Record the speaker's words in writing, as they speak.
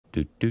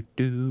Hey, hey,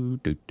 hey.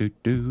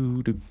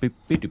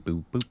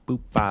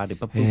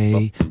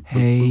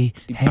 Hey,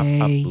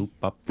 hey, hey.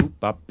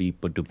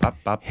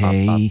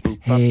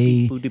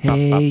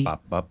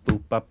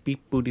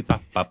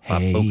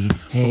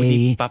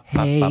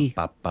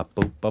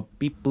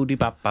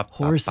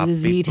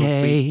 Horses eat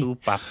hay.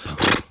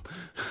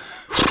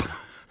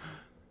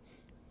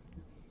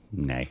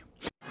 Nay.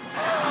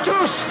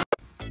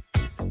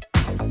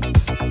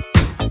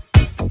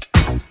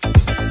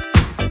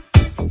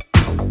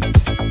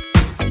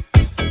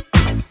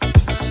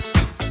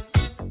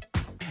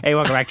 Hey,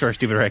 welcome back to our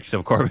Stupid Rex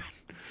of Corbin.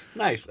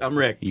 Nice. I'm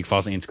Rick. You can follow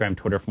us on Instagram,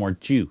 Twitter for more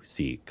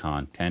juicy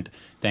content.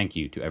 Thank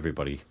you to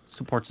everybody who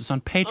supports us on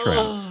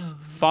Patreon.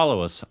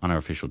 Follow us on our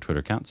official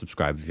Twitter account.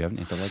 Subscribe if you haven't.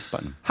 Hit the like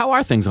button. How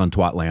are things on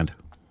Twatland?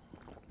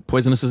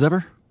 Poisonous as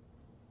ever?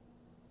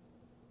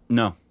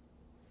 No.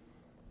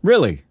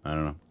 Really? I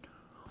don't know.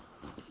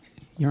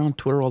 You're on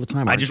Twitter all the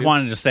time. I just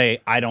wanted to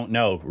say, I don't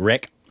know,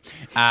 Rick.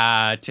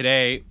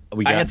 Today,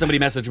 I had somebody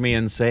message me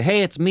and say,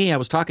 hey, it's me. I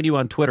was talking to you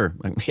on Twitter.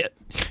 Like,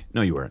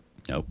 no, you weren't.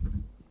 Nope.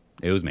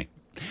 It was me.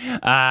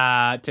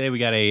 Today we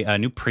got a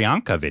new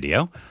Priyanka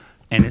video.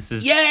 And this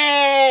is...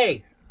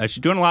 Yay! She's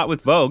doing a lot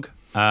with Vogue.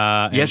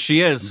 Yes,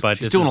 she is. But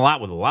she's doing a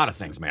lot with a lot of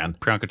things, man.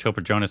 Priyanka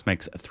Chopra Jonas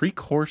makes a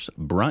 3-course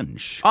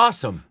brunch.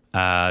 Awesome.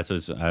 So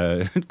it's,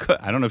 I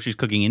don't know if she's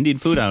cooking Indian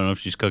food. I don't know if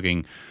she's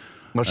cooking...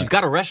 Well, she's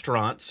got a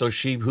restaurant, so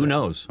who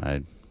knows?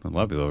 A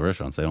lot of people have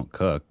restaurants. They don't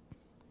cook.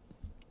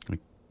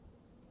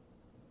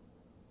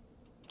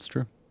 It's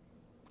true.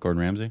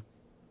 Gordon Ramsay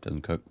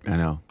doesn't cook. I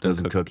know.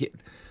 Doesn't cook.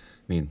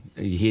 Him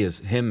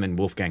and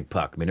Wolfgang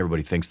Puck. I mean,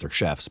 everybody thinks they're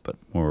chefs, but...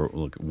 Or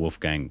look,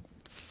 Wolfgang,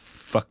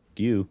 fuck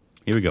you.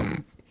 Here we go.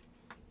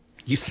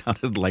 You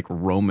sounded like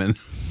Roman.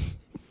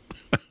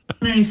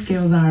 Culinary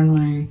skills are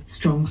my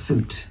strong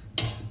suit.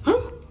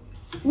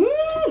 Woo,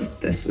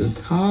 this is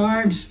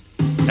hard.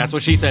 That's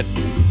what she said.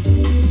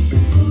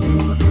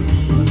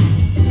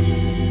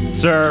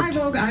 Served. Hi,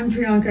 Vogue. I'm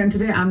Priyanka, and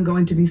today I'm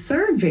going to be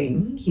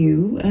serving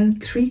you a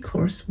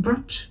 3-course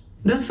brunch.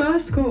 The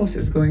first course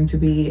is going to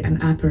be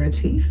an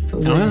aperitif,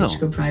 which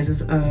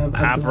comprises of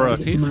a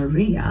Bloody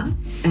Maria,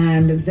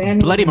 and then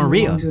Bloody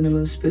Maria to an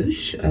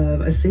amuse-bouche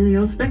of a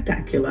cereal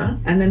spectacular,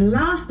 and then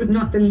last but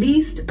not the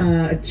least,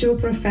 a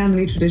Chopra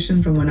family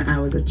tradition from when I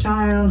was a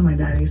child. My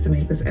dad used to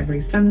make this every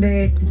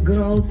Sunday. It's good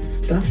old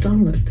stuffed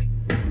omelet.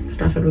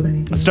 Stuff it with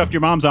anything. I stuffed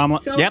your mom's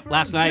omelet. So yep, for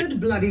last a night. Good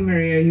Bloody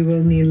Maria, you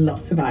will need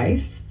lots of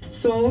ice,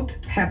 salt,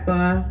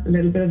 pepper, a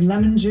little bit of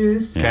lemon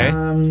juice,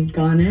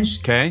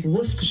 garnish,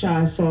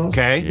 Worcestershire sauce.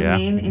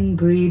 Main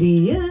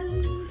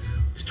ingredient.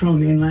 It's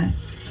probably in my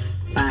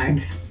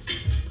bag.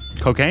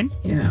 Cocaine?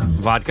 Yeah.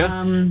 Vodka?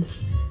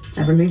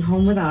 Never leave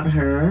home without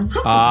her.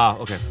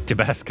 Okay.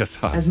 Tabasco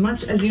sauce. As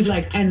much as you'd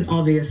like, and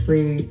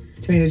obviously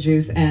tomato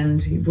juice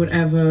and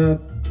whatever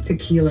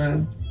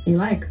tequila you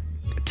like.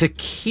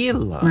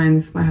 Tequila.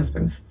 Mine's my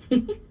husband's.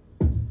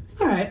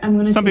 All right, I'm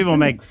gonna. Some people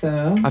make.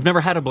 I've never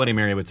had a Bloody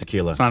Mary with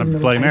tequila. It's not a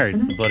Bloody Mary.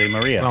 It's a Bloody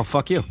Maria. Well,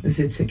 fuck you. Is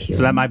it tequila?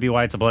 So that might be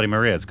why it's a Bloody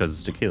Maria. It's because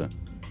it's tequila.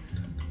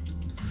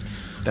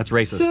 That's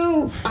racist.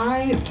 So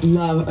I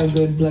love a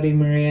good Bloody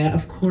Maria.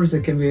 Of course,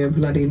 it can be a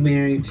Bloody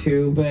Mary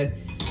too. But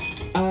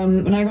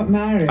when I got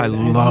married, I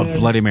love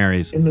Bloody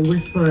Marys. In the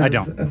whispers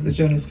of the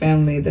Jonas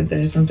family, that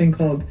there's something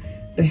called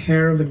the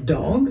hair of a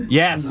dog.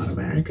 Yes. I'm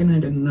not American. I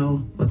didn't know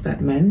what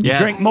that meant. You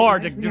drink more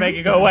to make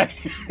it go away.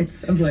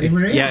 It's a Bloody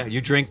Maria. Yeah, you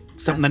drink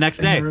something the next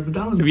day. Hair of a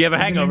dog. So if you have a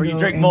hangover, you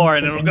drink more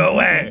and it'll go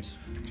away.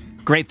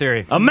 Great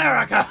theory.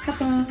 America!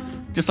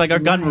 Just like our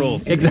gun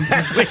rules.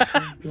 Exactly.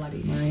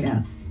 Bloody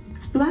Maria.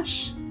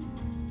 Splash.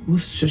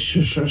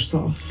 Worcestershire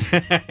sauce.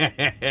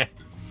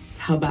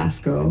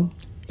 Tabasco.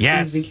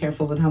 Yes. Please be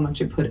careful with how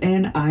much you put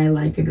in. I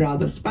like it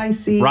rather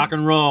spicy. Rock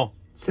and roll.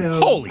 So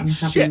Holy I'm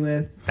happy shit.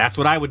 with That's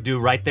what I would do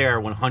right there,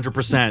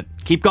 100%.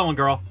 Keep going,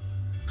 girl.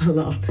 a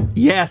lot.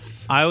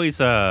 Yes. I always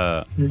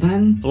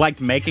Then,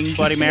 liked making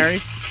Bloody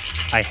Marys.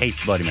 I hate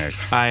Bloody Marys.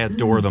 I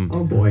adore them.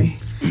 oh boy.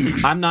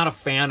 I'm not a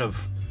fan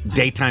of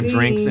daytime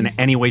drinks in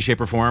any way,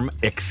 shape, or form,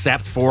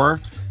 except for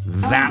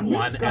that one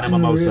Nick's and a gotten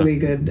mimosa. really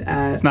good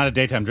at. It's not a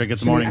daytime drink.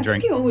 It's a morning I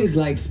drink. think he always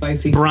liked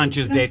spicy. Brunch foods.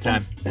 is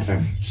daytime. That's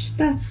better.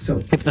 That's so.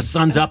 If the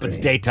sun's That's up, it's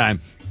great.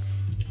 daytime.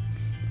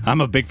 I'm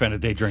a big fan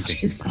of day drinking.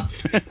 It's so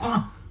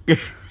strong.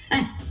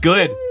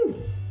 Good.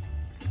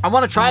 I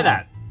want to try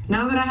that.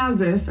 Now that I have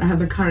this, I have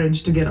the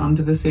courage to get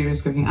onto the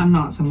serious cooking. I'm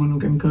not someone who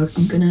can cook.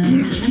 I'm gonna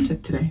present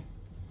it today.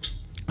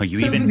 Are you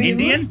So even for the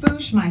Indian?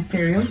 amuse-bouche, my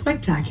cereal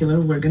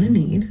spectacular, we're gonna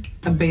need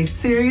a base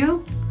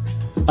cereal.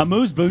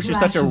 Amuse-bouche is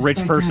such a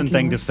rich person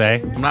thing to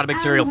say. I'm not a big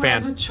cereal and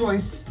fan. whatever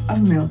choice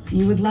of milk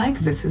you would like.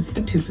 This is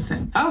a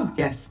 2%. Oh,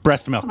 yes.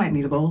 Breast milk. I might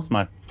need a bowl.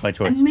 My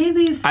choice. And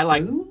maybe a spoon. I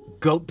like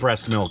goat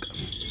breast milk.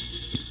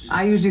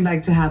 I usually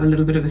like to have a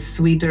little bit of a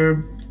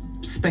sweeter,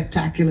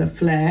 spectacular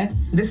flair.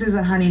 This is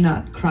a Honey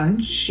Nut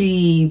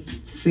Crunchy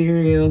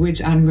cereal,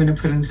 which I'm going to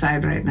put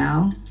inside right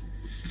now.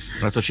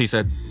 That's what she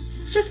said.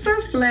 Just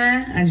for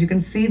flair. As you can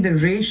see, the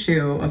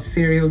ratio of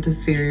cereal to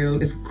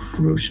cereal is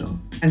crucial.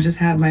 And just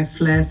have my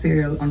flair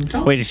cereal on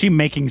top. Wait, is she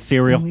making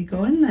cereal? We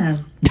go in there.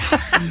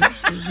 And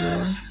this is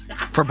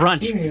For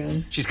brunch,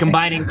 Cereal. she's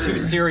combining two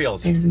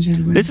cereals. Ladies and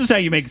gentlemen. This is how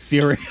you make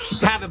cereal.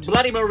 Have a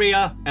Bloody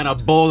Maria and a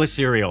bowl of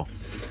cereal.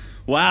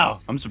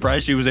 Wow, I'm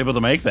surprised she was able to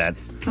make that.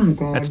 Oh,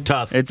 God. That's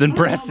tough. It's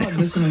impressive.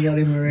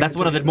 That's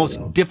one of the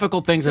most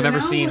difficult things I've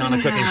ever seen on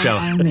a cooking show.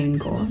 Our main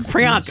course,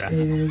 Priyanka. which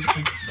is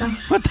a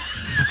stuffed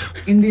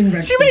Indian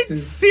breakfast. She made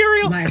is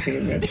cereal. My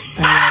favorite.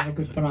 I love a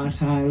good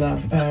paratha. I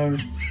love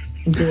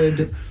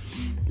good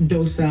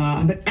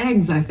dosa. But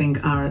eggs, I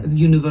think, are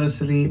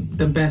universally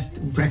the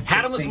best breakfast.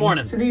 Had them this thing.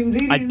 morning. So the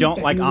ingredients I don't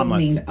that like you will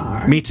omelets. need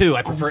are Me too.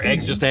 I prefer obviously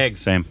eggs, just eggs.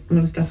 Same. I'm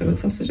gonna stuff it with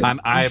sausages. I'm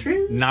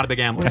mushrooms, not a big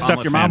omelet. I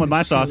stuffed your mom with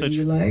my chili sausage.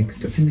 you like,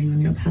 depending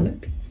on your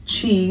palate.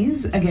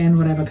 Cheese, again,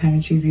 whatever kind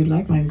of cheese you'd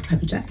like. Mine is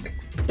pepper jack.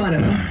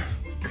 Butter,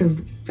 because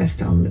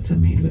best omelets are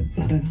made with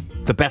butter.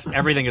 The best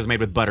everything is made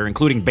with butter,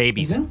 including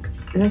babies. Milk.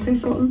 Did I say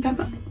salt and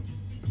pepper?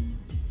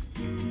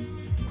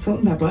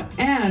 Salt and pepper.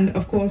 And,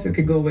 of course, it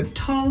could go with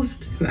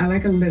toast. I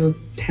like a little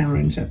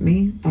tamarind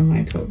chutney on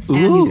my toast. And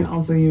you can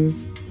also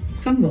use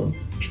sambal.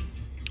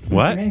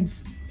 What?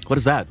 Eggs. What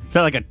is that? Is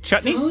that like a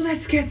chutney? So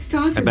let's get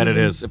started. I bet it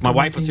is. If my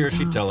wife was here,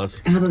 she'd tell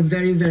us. I have a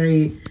very,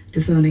 very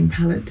discerning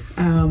palate.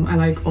 I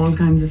like all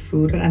kinds of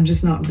food, but I'm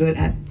just not good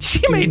at.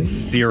 She made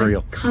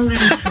cereal.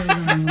 Culinary skills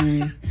are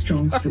my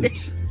strong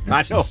suit.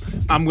 I know.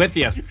 I'm with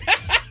you.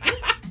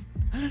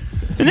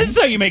 And this is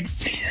how you make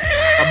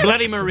A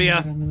Bloody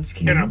Maria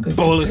and a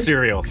bowl of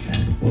cereal.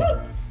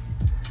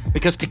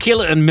 Because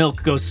tequila and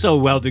milk go so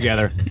well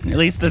together. At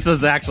least this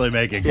is actually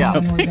making. Yeah.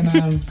 And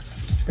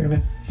we're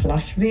gonna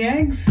fluff the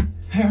eggs.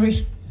 Are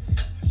we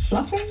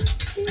fluffing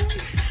the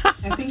eggs?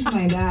 I think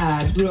my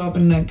dad grew up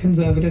in a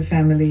conservative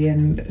family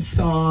and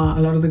saw a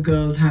lot of the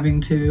girls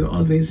having to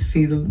always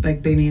feel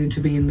like they needed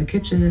to be in the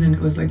kitchen, and it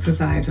was like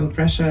societal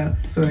pressure.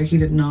 So he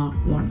did not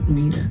want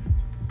me to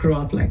grow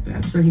up like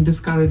that. So he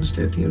discouraged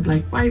it. He would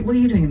like, "Why? What are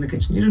you doing in the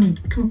kitchen? You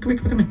don't come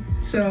here."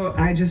 So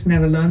I just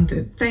never learned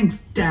it.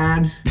 Thanks,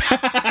 Dad.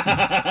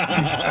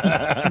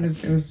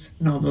 It was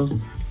novel.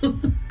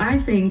 I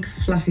think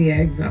fluffy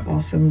eggs are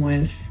awesome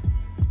with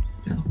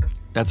milk.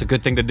 That's a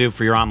good thing to do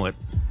for your omelet.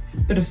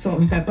 Bit of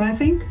salt and pepper, I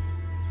think.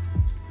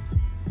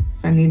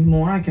 If I need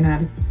more, I can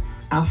add it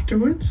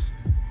afterwards.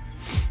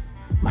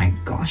 My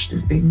gosh,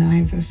 these big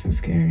knives are so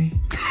scary.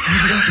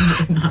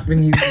 I've not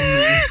been using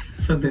them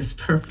for this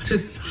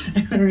purpose.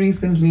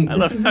 Recently, I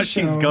love how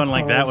she's going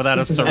like that without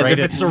a serrated. As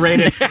if it's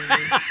serrated.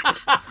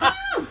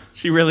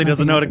 She really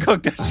doesn't know how to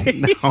cook, does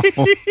she? No.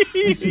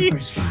 Let's see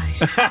first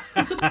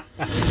fry.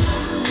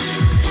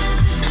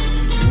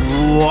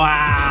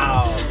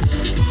 Wow.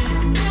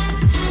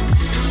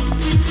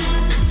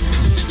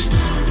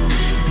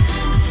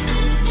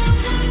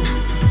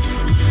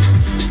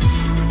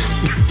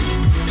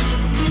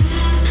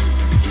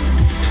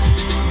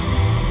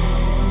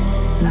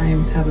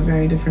 Limes have a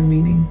very different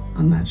meaning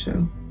on that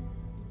show.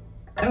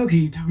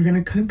 Okay, now we're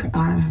gonna cook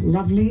our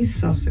lovely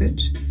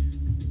sausage.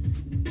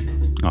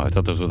 Oh, I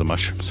thought those were the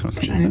mushrooms.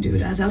 Trying to do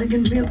it as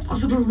elegantly as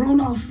possible.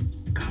 Roll off.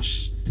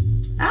 Gosh.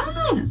 I don't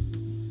know.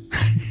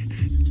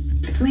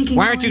 Making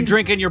Why aren't you noise.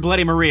 drinking your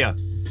Bloody Maria?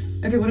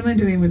 Okay, what am I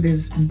doing with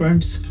this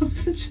burnt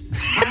sausage?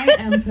 I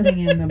am putting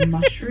in the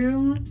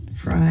mushroom.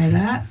 Fry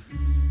that.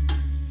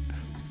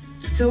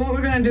 So what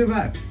we're gonna do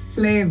about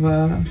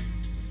flavor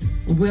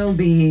will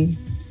be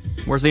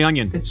Where's the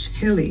onion? the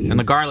chilies. And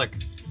the garlic.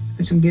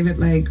 Which will give it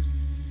like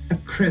a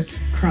crisp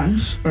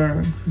crunch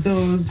for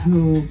those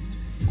who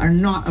are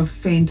not of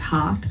faint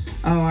heart.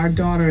 Oh, our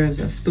daughter is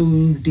a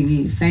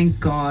foodie, thank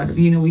God.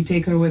 You know, we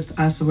take her with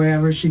us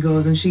wherever she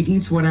goes and she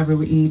eats whatever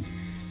we eat.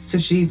 So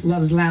she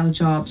loves lamb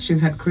chops,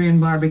 she's had Korean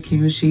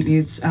barbecue, she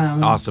eats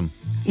Awesome.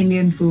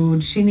 Indian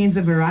food. She needs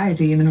a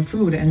variety in her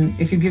food, and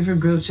if you give her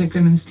grilled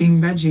chicken and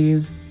steamed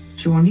veggies,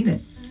 she won't eat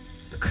it.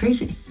 It's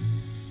crazy.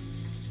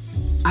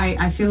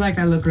 I feel like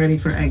I look ready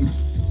for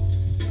eggs.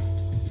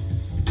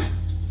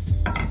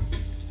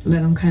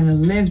 Let them kind of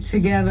live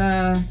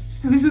together.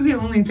 This is the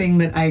only thing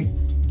that I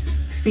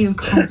feel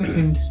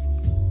competent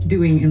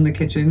doing in the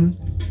kitchen.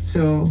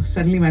 So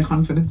suddenly my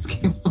confidence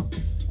came up.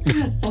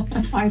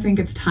 I think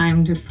it's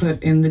time to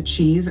put in the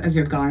cheese as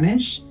your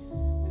garnish,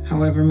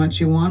 however much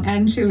you want,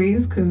 and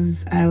chilies,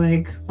 because I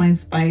like my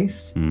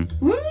spice.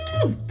 Woo!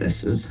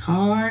 This is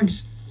hard.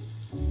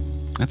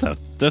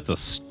 That's a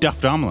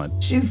stuffed omelet.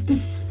 She's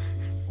just,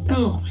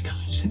 oh my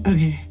gosh.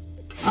 Okay.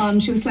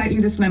 She was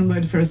slightly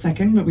dismembered for a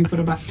second, but we put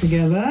her back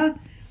together.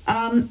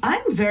 I'm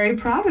very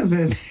proud of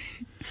this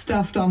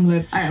stuffed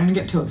omelet. All right, I'm gonna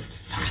get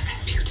toast. Look at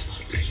this beautiful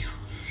brioche.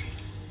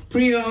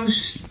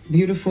 Brioche,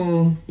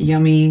 beautiful,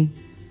 yummy,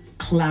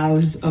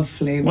 clouds of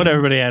flavor. What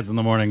everybody has in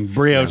the morning.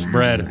 Brioche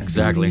bread.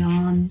 Exactly.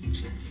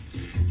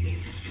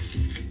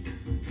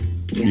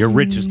 Your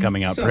rich is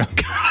coming out, So,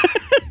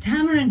 Priyanka.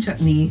 Tamarind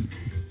chutney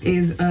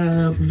is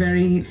a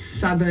very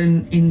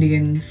southern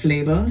Indian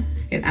flavor.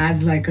 It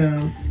adds like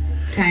a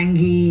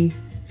tangy,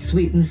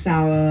 sweet and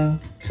sour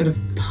sort of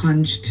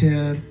punch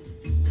to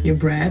your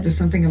bread. There's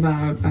something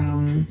about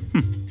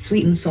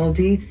sweet and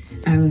salty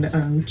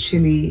and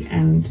chili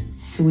and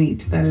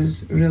sweet that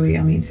is really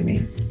yummy to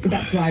me. So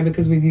that's why,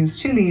 because we've used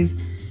chilies,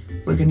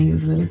 we're gonna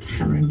use a little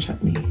tamarind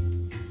chutney.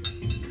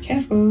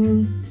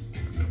 Careful.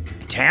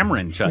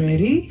 Tamarind chutney.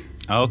 Ready?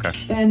 Oh, okay.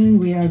 Then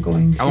we are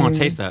going to... I want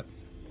to taste that.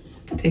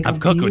 Take I've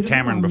cooked with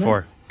tamarind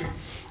before.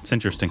 It's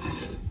interesting.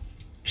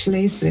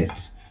 Place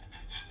it.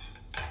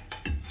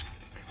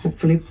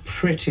 Hopefully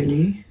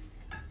prettily.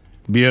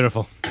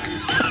 Beautiful.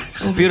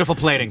 Beautiful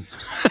plating.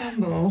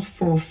 Sambal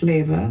for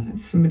flavor,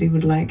 if somebody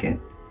would like it.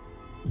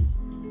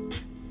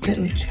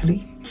 Little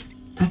chili.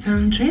 That's our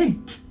entree.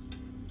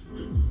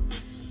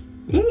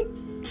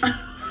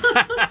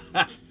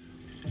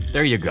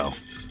 There you go.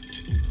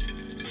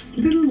 A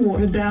little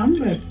watered down,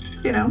 but,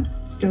 you know,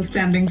 still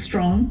standing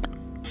strong.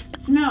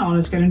 Now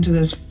let's get into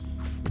this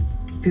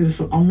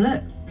beautiful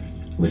omelette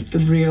with the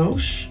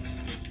brioche.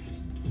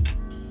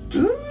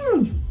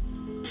 Ooh,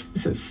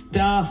 this is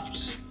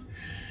stuffed.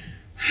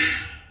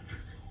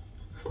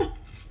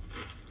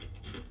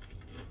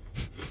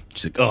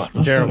 She's like, oh,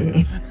 it's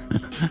terrible.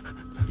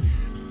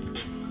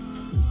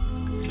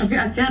 Okay,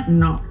 I can't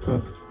not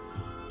cook.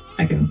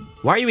 I can.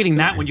 Why are you eating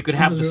that when you could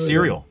have the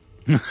cereal?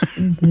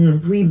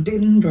 We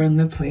didn't burn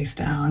the place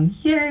down.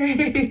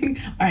 Yay!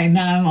 All right,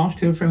 now I'm off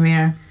to a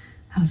premiere.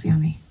 How's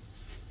yummy?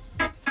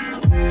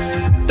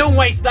 Don't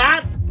waste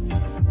that.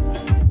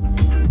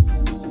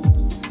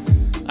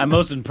 I'm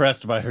most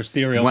impressed by her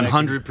cereal.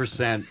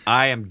 100%.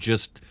 I am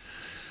just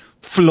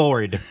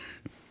floored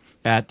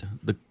at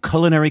the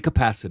culinary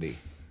capacity.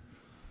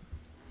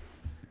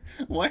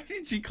 Why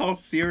did she call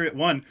cereal?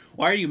 One,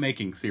 why are you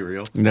making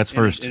cereal? That's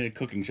first. In a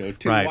cooking show.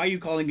 Two, Right. why are you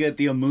calling it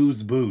the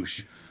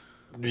amuse-bouche?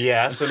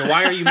 Yeah, so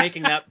why are you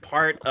making that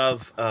part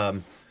of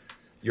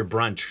your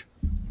brunch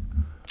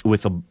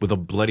with a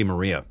Bloody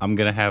Maria? I'm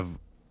going to have,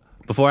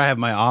 before I have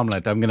my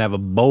omelet, I'm going to have a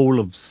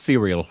bowl of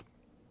cereal.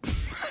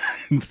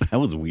 That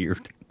was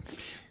weird.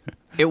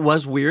 It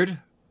was weird,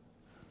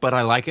 but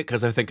I like it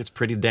because I think it's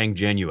pretty dang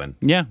genuine.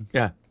 Yeah.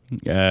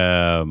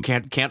 Yeah.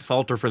 Can't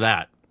falter for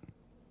that.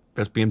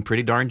 That's being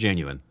pretty darn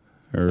genuine.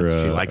 She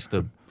likes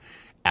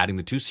adding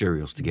the two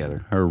cereals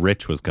together. Her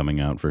rich was coming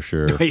out for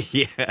sure.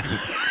 Yeah.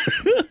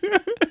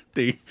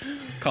 The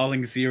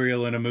calling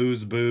cereal an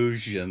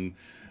amuse-bouche and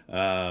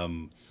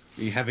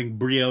having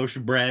brioche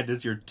bread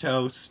as your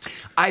toast.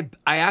 I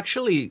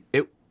actually...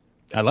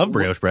 I love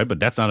brioche bread, but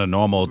that's not a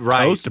normal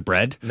toast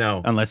bread.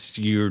 No. Unless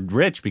you're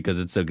rich because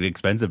it's an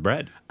expensive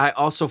bread. I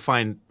also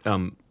find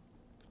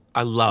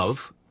I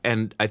love,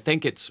 and I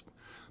think it's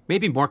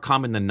maybe more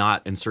common than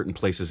not in certain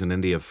places in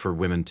India for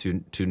women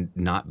to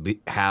not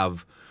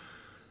have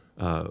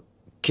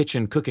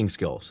kitchen cooking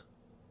skills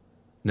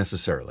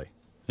necessarily.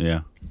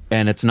 Yeah.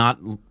 And it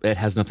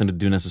has nothing to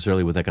do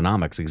necessarily with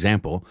economics.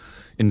 Example,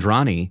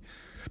 Indrani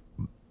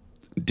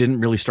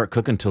didn't really start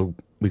cooking until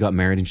we got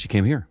married and she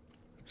came here.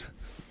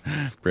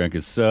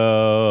 Priyanka's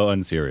so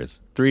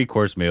unserious.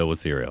 3-course meal with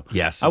cereal.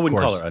 Yes, I wouldn't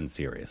of call course. her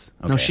unserious.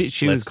 Okay. No, she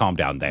Let's was, calm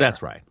down there.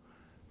 That's right.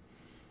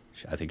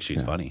 I think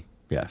she's funny.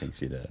 Yes. I think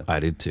she did. I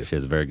did too. She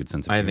has a very good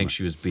sense of humor. I think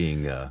she was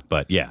being...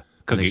 but yeah,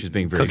 think she was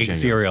being very cooking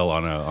genuine. cereal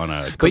on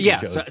a cooking But yeah,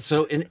 show.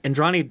 so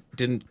Indrani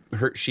didn't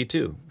hurt. She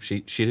too.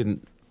 She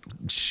didn't.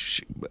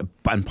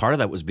 And part of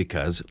that was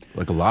because,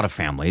 like a lot of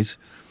families,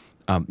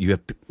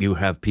 you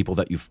have people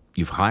that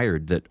you've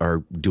hired that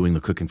are doing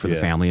the cooking for the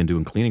family and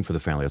doing cleaning for the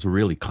family. It's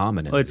really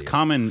common. Well, it's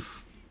common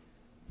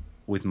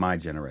with my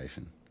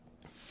generation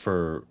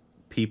for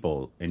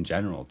people in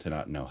general to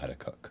not know how to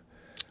cook.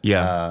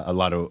 Yeah, a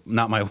lot of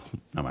not my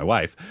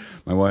wife.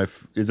 My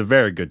wife is a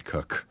very good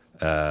cook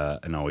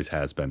and always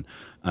has been.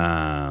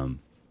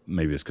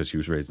 Maybe it's because she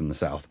was raised in the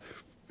South,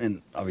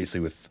 and obviously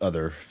with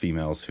other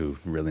females who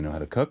really know how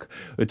to cook.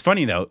 It's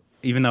funny though,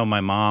 even though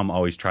my mom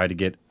always tried to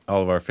get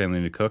all of our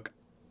family to cook,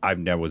 I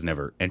was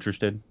never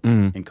interested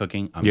in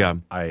cooking.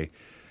 I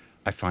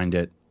find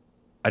it.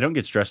 I don't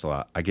get stressed a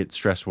lot. I get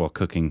stressed while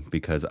cooking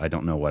because I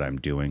don't know what I'm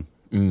doing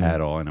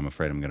at all, and I'm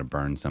afraid I'm going to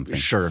burn something.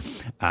 Sure.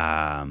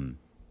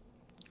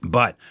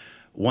 But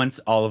once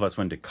all of us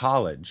went to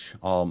college,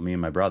 me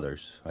and my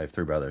brothers, I have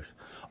 3 brothers,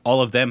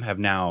 all of them have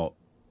now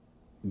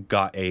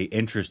got a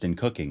interest in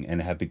cooking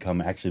and have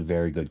become actually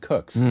very good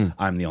cooks.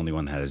 I'm the only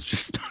one that is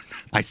just,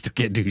 I still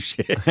can't do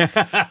shit.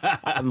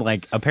 I'm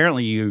like,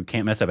 apparently you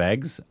can't mess up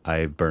eggs.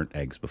 I've burnt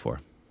eggs before.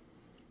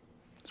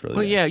 It's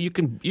really bad. Yeah, you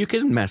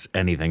can mess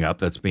anything up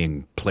that's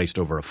being placed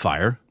over a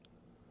fire.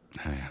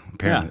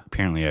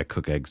 Apparently I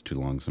cook eggs too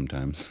long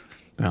sometimes.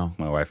 Well,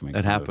 my wife makes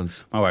that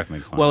happens. My wife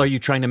makes fun. Well, are you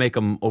trying to make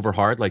them over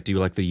hard? Like, do you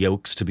like the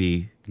yolks to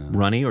be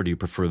runny, or do you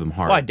prefer them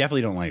hard? Well, I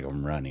definitely don't like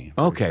them runny.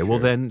 Okay, well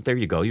then there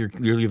you go. You're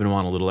leaving them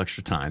on a little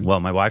extra time. Well,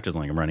 my wife doesn't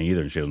like them runny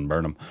either, and she doesn't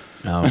burn them.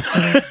 Oh.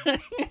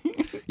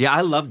 Yeah,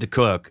 I love to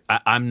cook.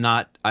 I'm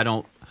not. I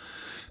don't.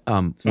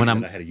 When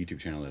I had a YouTube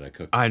channel that I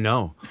cooked. I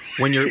know.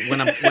 When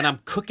I'm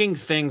cooking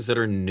things that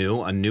are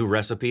new, a new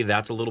recipe,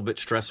 that's a little bit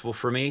stressful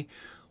for me.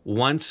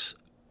 Once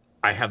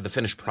I have the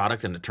finished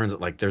product and it turns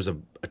out like there's a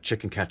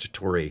chicken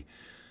cacciatore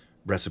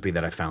recipe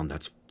that I found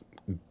that's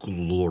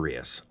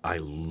glorious. I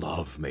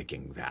love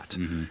making that.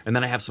 And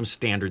then I have some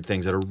standard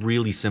things that are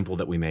really simple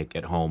that we make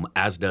at home,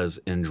 as does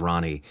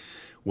Indrani.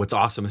 What's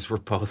awesome is we're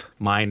both,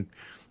 my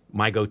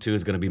go-to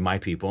is going to be my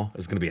people.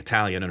 It's going to be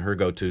Italian, and her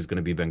go-to is going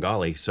to be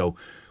Bengali. So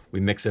we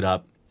mix it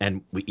up,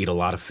 And we eat a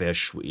lot of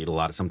fish. We eat a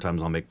lot of,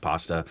 sometimes I'll make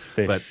pasta.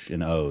 Fish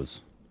and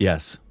O's.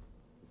 Yes.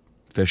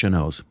 Fish and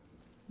O's.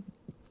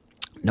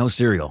 No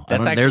cereal.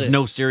 There's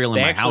no cereal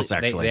in my house,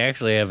 actually. They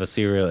actually have a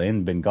cereal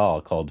in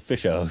Bengal called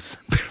Fish O's.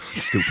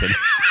 Stupid.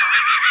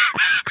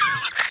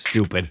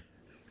 Stupid.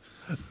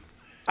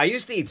 I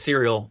used to eat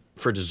cereal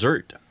for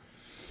dessert.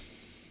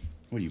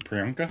 What are you,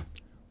 Priyanka?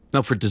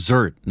 No, for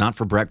dessert, not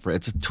for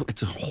breakfast.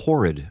 It's a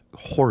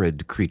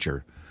horrid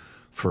creature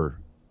for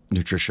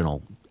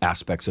nutritional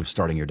aspects of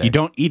starting your day. You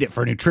don't eat it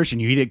for nutrition.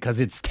 You eat it because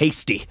it's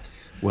tasty.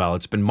 Well,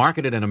 it's been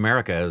marketed in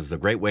America as the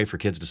great way for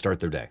kids to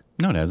start their day.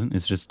 No, it hasn't.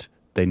 It's just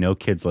they know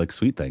kids like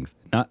sweet things.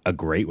 Not a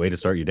great way to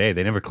start your day.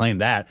 They never claimed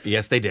that.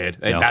 Yes, they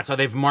did. No. That's how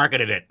they've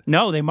marketed it.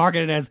 No, they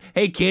market it as,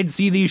 hey, kids,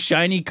 see these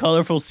shiny,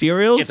 colorful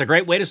cereals? It's a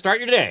great way to start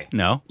your day.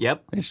 No.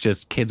 Yep. It's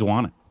just kids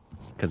want it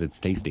because it's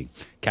tasty.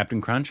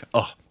 Captain Crunch?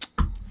 Oh,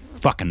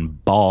 fucking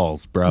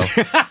balls, bro.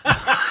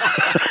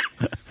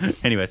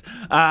 Anyways,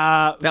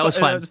 that was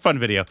fun. Fun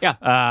video.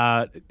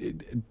 Yeah.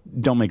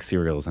 Don't make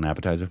cereal as an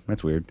appetizer.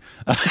 That's weird.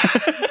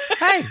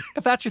 Hey,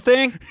 if that's your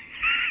thing,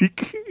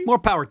 more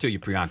power to you,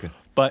 Priyanka.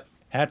 But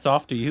hats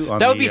off to you.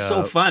 That would be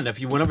so fun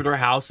if you went over to her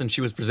house and she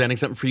was presenting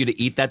something for you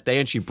to eat that day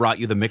and she brought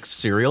you the mixed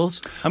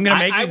cereals. I'm going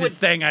to make you this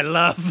thing I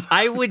love.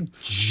 I would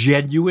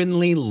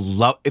genuinely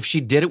love, if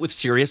she did it with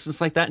seriousness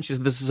like that and she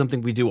said, this is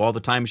something we do all the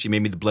time. She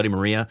made me the Bloody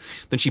Maria.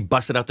 Then she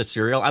busted out the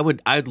cereal.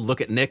 I'd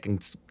look at Nick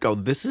and go,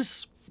 this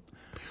is...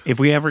 If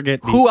we ever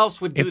get who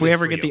else would do if we this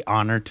ever for get you? the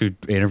honor to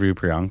interview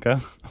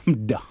Priyanka, I'm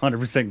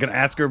 100% gonna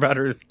ask her about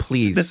her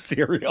the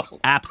cereal.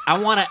 I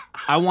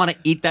want to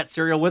eat that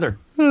cereal with her.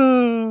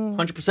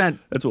 100%.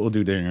 That's what we'll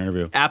do during our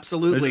interview.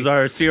 Absolutely. This is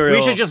our cereal.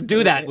 We should just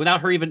do that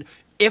without her even.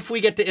 If we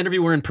get to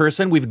interview her in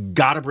person, we've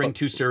got to bring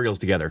two cereals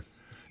together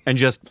and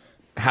just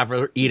have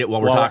her eat it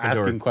while we're talking to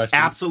her. Questions.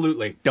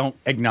 Absolutely. Don't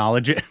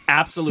acknowledge it.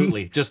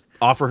 Absolutely. Just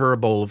offer her a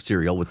bowl of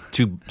cereal with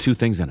two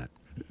things in it.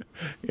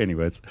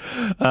 Anyways,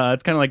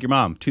 it's kind of like your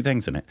mom. 2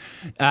 things in it.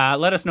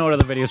 Let us know what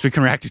other videos we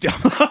can react to down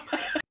below.